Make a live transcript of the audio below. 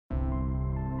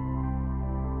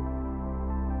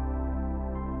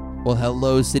Well,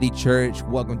 hello, City Church.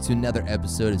 Welcome to another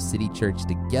episode of City Church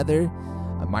Together.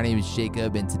 My name is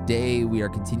Jacob, and today we are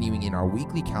continuing in our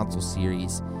weekly counsel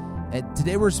series. And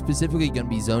today we're specifically going to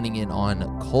be zoning in on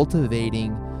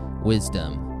cultivating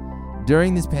wisdom.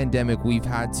 During this pandemic, we've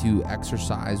had to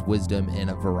exercise wisdom in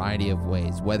a variety of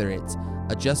ways, whether it's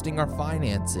adjusting our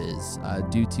finances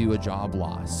due to a job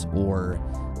loss, or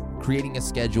creating a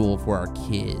schedule for our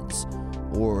kids,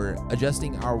 or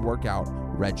adjusting our workout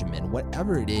regimen.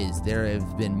 Whatever it is, there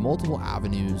have been multiple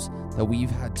avenues that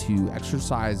we've had to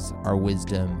exercise our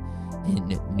wisdom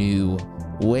in new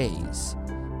ways.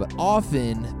 But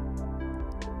often,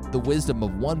 the wisdom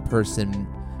of one person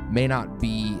may not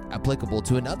be applicable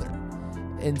to another.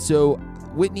 And so,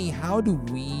 Whitney, how do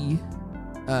we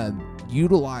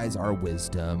utilize our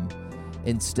wisdom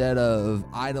instead of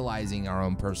idolizing our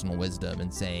own personal wisdom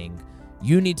and saying,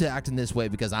 you need to act in this way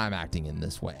because I'm acting in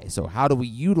this way? So how do we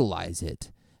utilize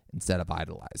it instead of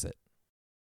idolize it?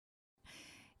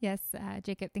 Yes,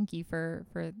 Jacob, thank you for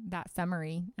that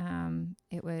summary.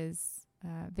 It was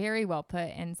very well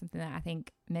put, and something that I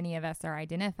think many of us are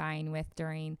identifying with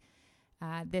during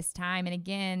this time. And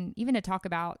again, even to talk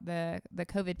about the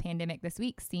COVID pandemic this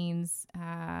week seems,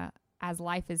 as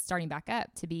life is starting back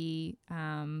up, to be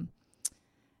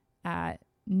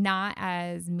not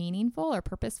as meaningful or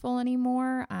purposeful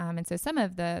anymore. And so some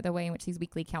of the way in which these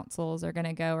weekly counsels are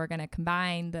going to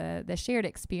combine the shared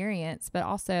experience, but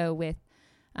also with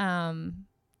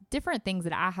different things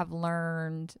that I have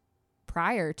learned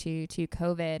prior to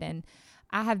COVID. And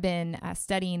I have been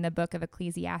studying the book of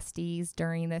Ecclesiastes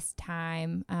during this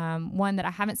time, one that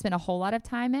I haven't spent a whole lot of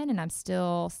time in, and I'm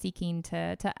still seeking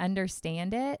to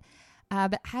understand it.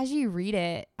 But as you read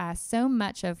it, so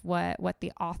much of what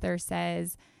the author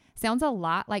says sounds a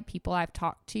lot like people I've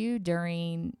talked to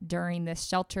during this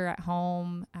shelter at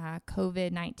home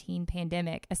COVID-19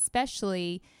 pandemic,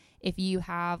 especially if you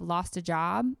have lost a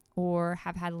job or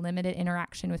have had limited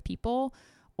interaction with people,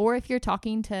 or if you're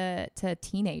talking to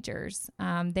teenagers.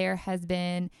 There has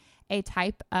been a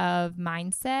type of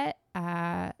mindset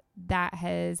that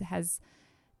has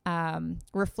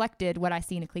reflected what I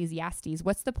see in Ecclesiastes.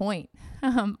 What's the point?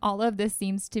 All of this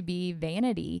seems to be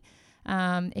vanity.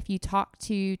 If you talk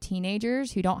to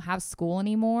teenagers who don't have school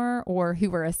anymore, or who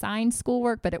were assigned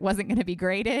schoolwork but it wasn't going to be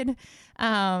graded,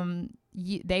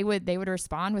 they would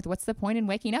respond with, "What's the point in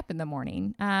waking up in the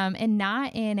morning?" And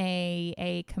not in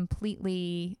a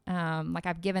completely like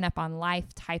I've given up on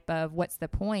life type of "what's the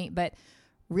point," but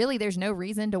really there's no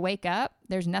reason to wake up.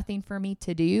 There's nothing for me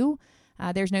to do.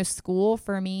 There's no school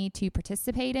for me to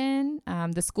participate in.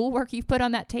 The schoolwork you've put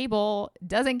on that table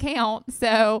doesn't count.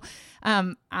 So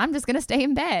I'm just going to stay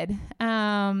in bed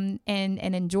and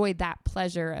enjoy that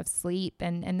pleasure of sleep.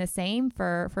 And the same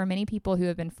for many people who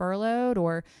have been furloughed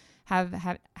or have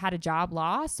had a job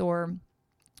loss or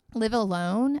live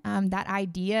alone. That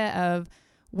idea of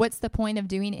what's the point of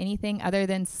doing anything other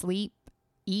than sleep,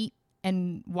 eat,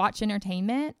 and watch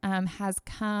entertainment has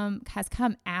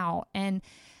come out. And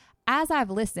as I've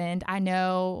listened, I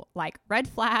know, like, red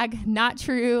flag, not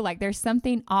true. Like, there's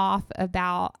something off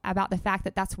about the fact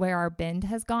that that's where our bend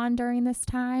has gone during this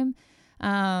time.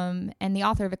 And the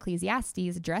author of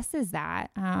Ecclesiastes addresses that.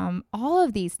 All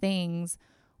of these things,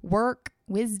 work,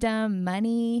 wisdom,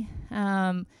 money,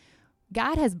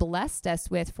 God has blessed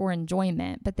us with for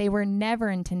enjoyment, but they were never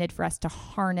intended for us to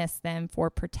harness them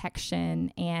for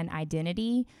protection and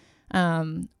identity.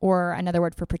 Or another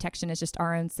word for protection is just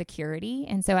our own security.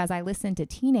 And so as I listen to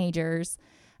teenagers,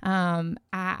 I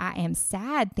am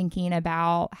sad thinking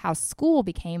about how school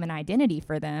became an identity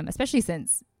for them, especially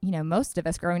since, most of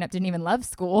us growing up didn't even love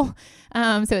school.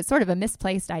 So it's sort of a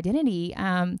misplaced identity.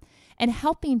 And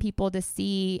helping people to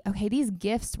see, okay, these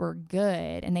gifts were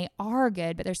good and they are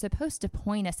good, but they're supposed to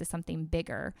point us to something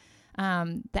bigger.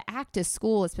 The act of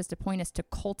school is supposed to point us to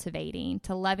cultivating,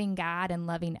 to loving God and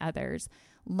loving others,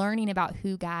 learning about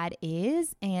who God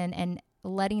is, and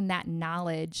letting that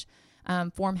knowledge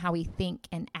form how we think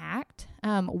and act.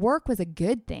 Work was a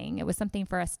good thing. It was something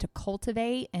for us to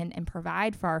cultivate and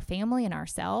provide for our family and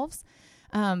ourselves.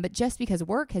 But just because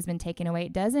work has been taken away,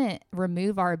 it doesn't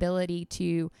remove our ability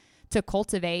to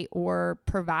cultivate or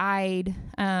provide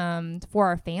for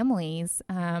our families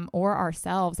or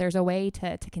ourselves. There's a way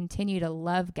to continue to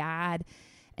love God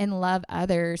and love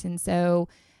others. And so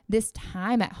this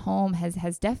time at home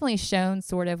has definitely shown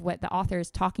sort of what the author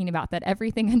is talking about, that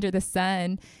everything under the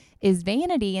sun is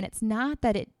vanity. And it's not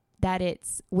that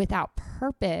it's without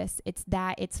purpose. It's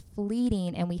that it's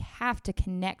fleeting, and we have to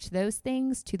connect those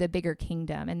things to the bigger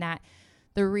kingdom, and that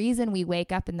The reason we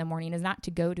wake up in the morning is not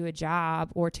to go to a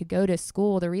job or to go to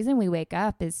school. The reason we wake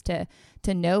up is to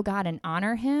know God and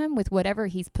honor him with whatever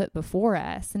he's put before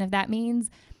us. And if that means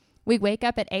we wake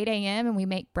up at 8 a.m. and we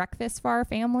make breakfast for our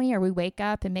family, or we wake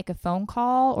up and make a phone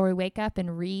call, or we wake up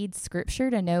and read scripture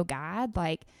to know God,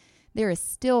 like, there is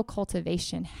still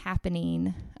cultivation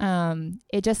happening.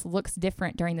 It just looks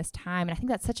different during this time. And I think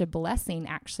that's such a blessing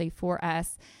actually for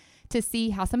us to see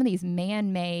how some of these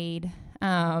man-made,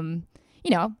 I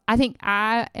think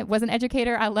I was an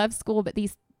educator. I love school, but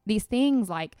these things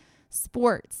like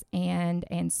sports and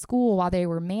school, while they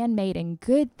were man-made and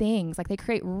good things, like they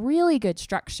create really good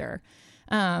structure.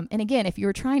 And again, if you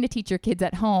were trying to teach your kids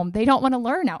at home, they don't want to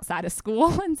learn outside of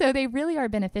school. And so they really are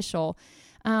beneficial.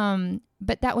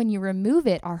 But that when you remove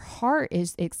it, our heart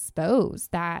is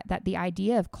exposed, that the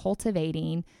idea of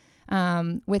cultivating,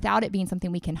 without it being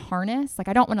something we can harness. Like,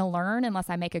 I don't want to learn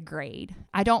unless I make a grade.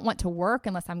 I don't want to work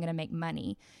unless I'm going to make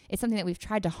money. It's something that we've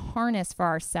tried to harness for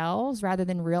ourselves rather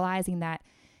than realizing that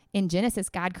in Genesis,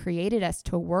 God created us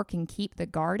to work and keep the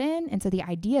garden. And so the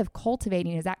idea of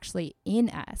cultivating is actually in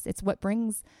us. It's what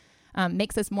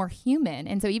makes us more human.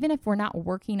 And so even if we're not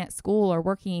working at school or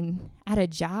working at a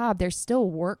job, there's still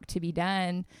work to be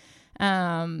done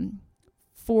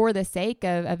for the sake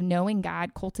of knowing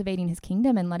God, cultivating his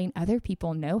kingdom, and letting other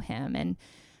people know him. And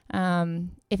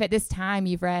if at this time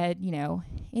you've read,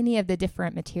 any of the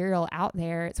different material out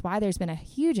there, it's why there's been a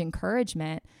huge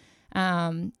encouragement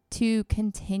to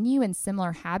continue in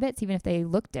similar habits, even if they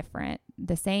look different.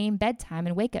 The same bedtime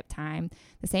and wake up time,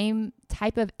 the same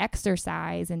type of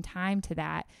exercise and time to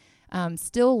that,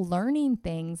 still learning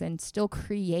things and still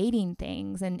creating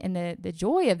things. And the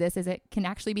joy of this is it can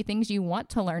actually be things you want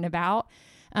to learn about.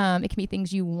 It can be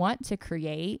things you want to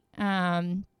create.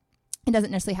 It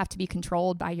doesn't necessarily have to be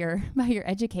controlled by your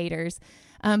educators,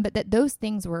 but that those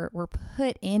things were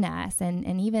put in us.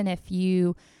 And even if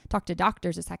you talk to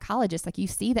doctors or psychologists, like, you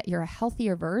see that you're a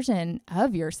healthier version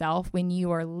of yourself when you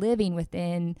are living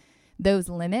within those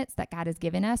limits that God has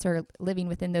given us, or living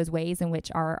within those ways in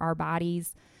which our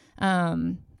bodies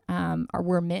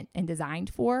were meant and designed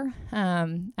for.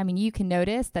 You can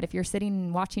notice that if you're sitting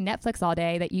and watching Netflix all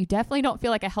day, that you definitely don't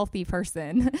feel like a healthy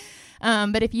person.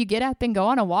 But if you get up and go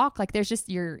on a walk, like, there's just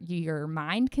your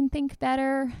mind can think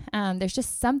better. There's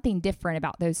just something different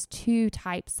about those two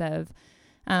types of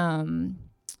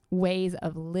ways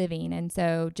of living. And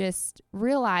so just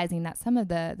realizing that some of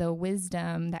the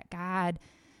wisdom that God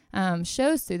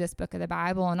shows through this book of the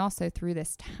Bible, and also through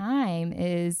this time,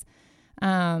 is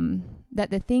that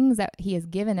the things that he has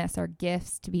given us are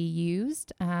gifts to be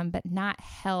used, but not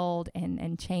held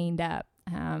and chained up.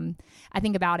 I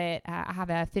think about it. I have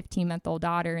a 15-month-old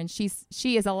daughter, and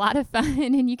she is a lot of fun,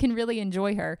 and you can really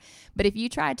enjoy her. But if you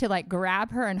try to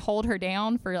grab her and hold her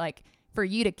down for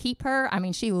you to keep her,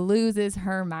 she loses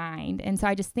her mind. And so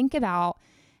I just think about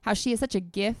how she is such a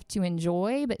gift to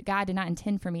enjoy, but God did not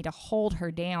intend for me to hold her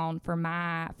down for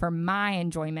my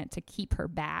enjoyment, to keep her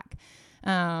back.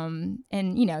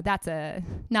 That's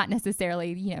not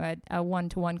necessarily, a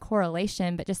one-to-one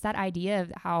correlation, but just that idea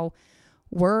of how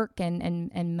work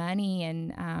and money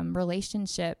and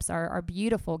relationships are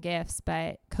beautiful gifts,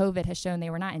 but COVID has shown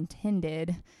they were not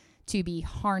intended to be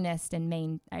harnessed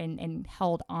and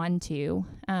held onto.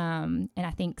 And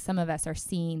I think some of us are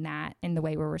seeing that in the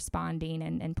way we're responding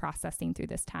and processing through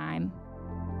this time.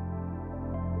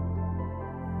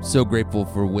 So grateful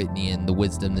for Whitney and the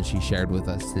wisdom that she shared with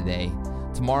us today.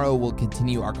 Tomorrow we'll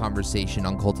continue our conversation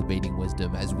on cultivating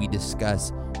wisdom as we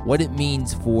discuss what it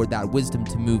means for that wisdom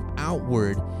to move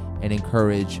outward and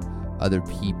encourage other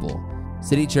people.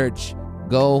 City Church,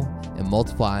 go and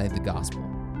multiply the gospel.